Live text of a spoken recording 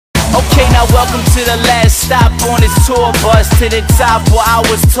Okay, now welcome to the last stop on this tour bus. To the top where I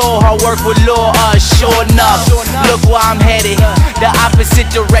was told hard work would lure us. Sure enough, look where I'm headed. The opposite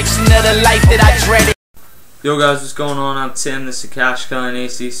direction of the life that I dreaded. Yo guys, what's going on? I'm Tim, this is Kashka and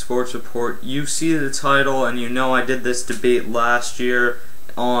AC Sports Report. You see the title and you know I did this debate last year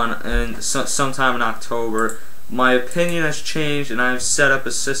sometime in October. My opinion has changed and I've set up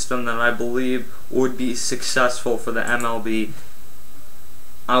a system that I believe would be successful for the MLB.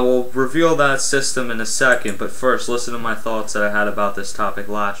 I will reveal that system in a second, but first listen to my thoughts that I had about this topic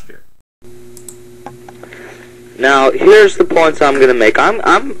last year. Now, here's the points I'm going to make.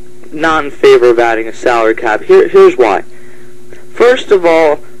 I'm not in favor of adding a salary cap. Here's why. First of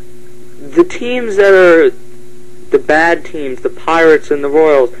all, the teams that are the bad teams, the Pirates and the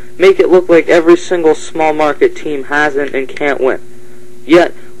Royals, make it look like every single small market team hasn't and can't win.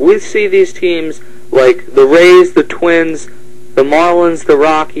 Yet, we see these teams like the Rays, the Twins, the Marlins, the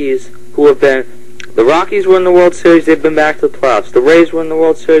Rockies, who have been... The Rockies won the World Series, they've been back to the playoffs. The Rays won the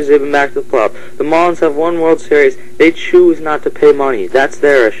World Series, they've been back to the playoffs. The Marlins have won World Series, they choose not to pay money. That's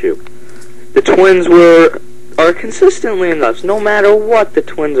their issue. The Twins are consistently in the playoffs. No matter what, the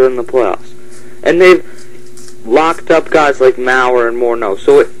Twins are in the playoffs. And they've locked up guys like Mauer and Morneau.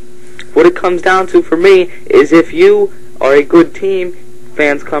 So what it comes down to for me is if you are a good team,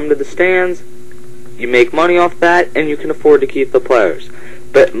 fans come to the stands, you make money off that, and you can afford to keep the players.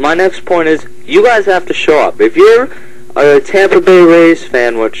 But my next point is, you guys have to show up. If you're a Tampa Bay Rays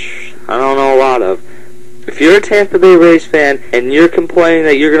fan, which I don't know a lot of, if you're a Tampa Bay Rays fan and you're complaining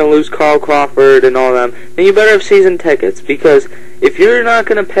that you're going to lose Carl Crawford and all them, then you better have season tickets. Because if you're not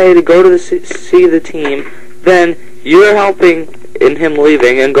going to pay to go to see the team, then you're helping in him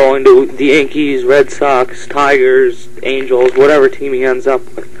leaving and going to the Yankees, Red Sox, Tigers, Angels, whatever team he ends up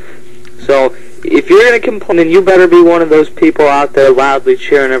with. So if you're going to complain, then you better be one of those people out there loudly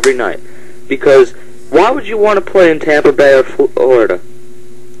cheering every night. Because why would you want to play in Tampa Bay or Florida?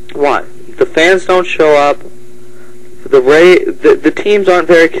 Why? The fans don't show up. The teams aren't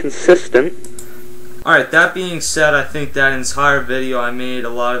very consistent. Alright, that being said, I think that entire video I made a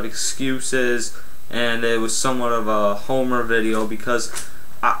lot of excuses and it was somewhat of a homer video because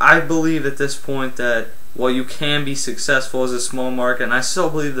I believe at this point that while you can be successful as a small market, and I still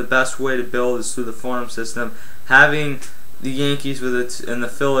believe the best way to build is through the farm system, having the Yankees and the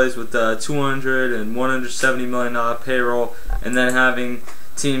Phillies with the $200 and $170 million payroll, and then having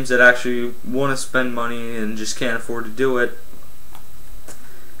teams that actually want to spend money and just can't afford to do it,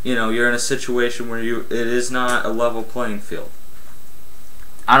 you know, you're in a situation where it is not a level playing field.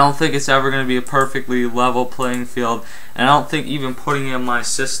 I don't think it's ever going to be a perfectly level playing field, and I don't think even putting in my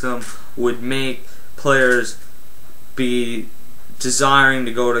system would make players be desiring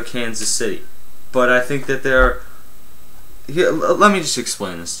to go to Kansas City. But I think that let me just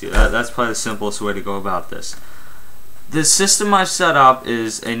explain this to you. That's probably the simplest way to go about this. The system I've set up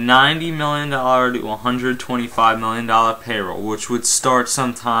is a $90 million to $125 million payroll, which would start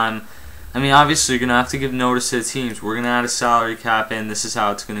sometime. I mean, obviously, you're going to have to give notice to the teams. We're going to add a salary cap in. This is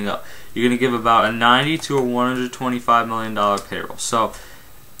how it's going to go. You're going to give about a $90 to a $125 million payroll. So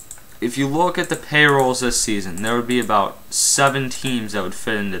if you look at the payrolls this season, there would be about 7 teams that would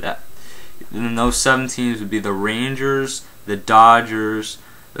fit into that. And those 7 teams would be the Rangers, the Dodgers,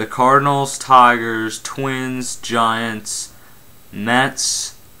 the Cardinals, Tigers, Twins, Giants,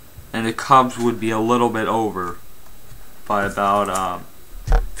 Mets, and the Cubs would be a little bit over by about a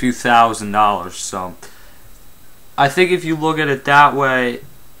few $1,000s. So I think if you look at it that way,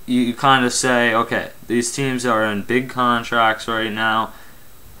 you kind of say, okay, these teams are in big contracts right now,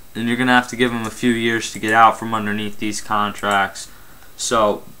 and you're going to have to give them a few years to get out from underneath these contracts.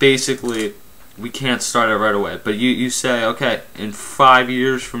 So basically, we can't start it right away. But you say, okay, in 5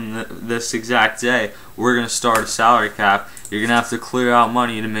 years from this exact day, we're going to start a salary cap. You're going to have to clear out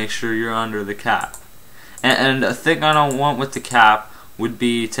money to make sure you're under the cap. And a thing I don't want with the cap would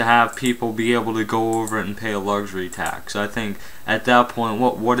be to have people be able to go over it and pay a luxury tax. I think at that point,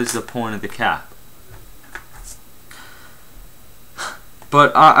 what is the point of the cap?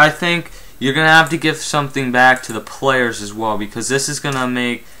 But I think you're going to have to give something back to the players as well, because this is going to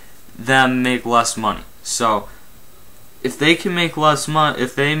make them make less money. So if they can make less money,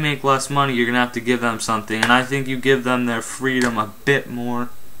 you're going to have to give them something. And I think you give them their freedom a bit more,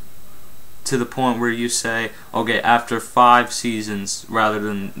 to the point where you say, okay, after 5 seasons rather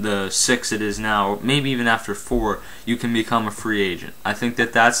than the 6 it is now, or maybe even after 4, you can become a free agent. I think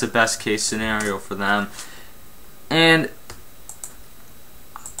that that's the best case scenario for them. And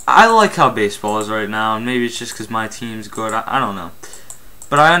I like how baseball is right now, and maybe it's just because my team's good. I don't know.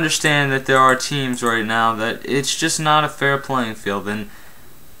 But I understand that there are teams right now that it's just not a fair playing field, and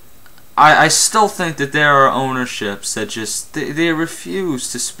I still think that there are ownerships that just they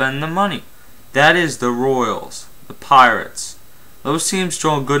refuse to spend the money. That is the Royals, the Pirates. Those teams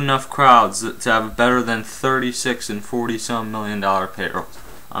draw good enough crowds to have better than 36 and 40-some million dollar payrolls.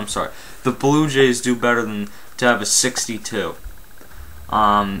 I'm sorry. The Blue Jays do better than to have a 62.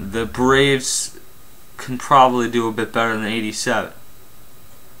 The Braves can probably do a bit better than 87.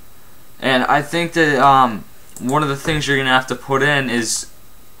 And I think that one of the things you're going to have to put in is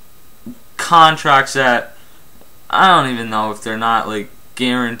contracts that I don't even know if they're not like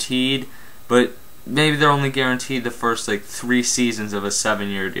guaranteed, but maybe they're only guaranteed the first like 3 seasons of a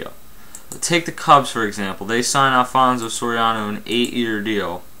 7-year deal. Take the Cubs for example. They signed Alfonso Soriano an 8-year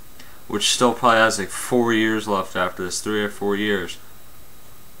deal, which still probably has like 4 years left after this, 3 or 4 years.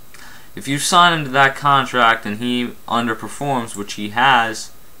 If you sign him to that contract and he underperforms, which he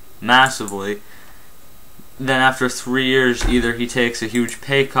has massively, then after 3 years either he takes a huge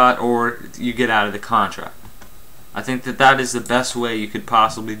pay cut or you get out of the contract. I think that that is the best way you could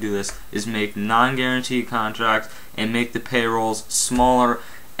possibly do this, is make non-guaranteed contracts and make the payrolls smaller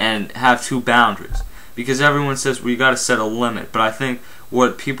and have 2 boundaries. Because everyone says, well, you got to set a limit, but I think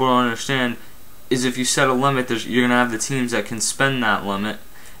what people don't understand is if you set a limit, you're going to have the teams that can spend that limit,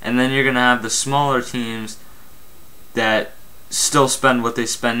 and then you're going to have the smaller teams that still spend what they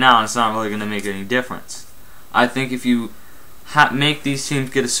spend now, and it's not really going to make any difference. I think if you make these teams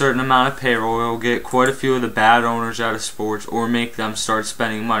get a certain amount of payroll, it'll get quite a few of the bad owners out of sports, or make them start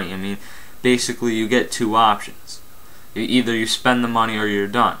spending money. I mean, basically you get 2 options. Either you spend the money or you're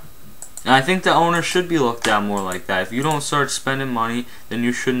done. And I think the owner should be looked at more like that. If you don't start spending money, then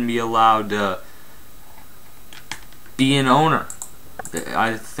you shouldn't be allowed to be an owner.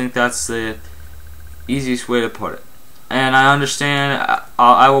 I think that's the easiest way to put it. And I understand,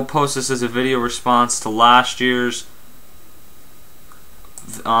 I will post this as a video response to last year's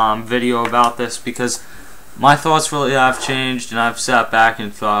video about this, because my thoughts really have changed, and I've sat back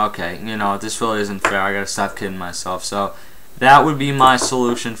and thought, okay, you know, this really isn't fair, I gotta stop kidding myself. So that would be my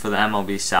solution for the MLB salary.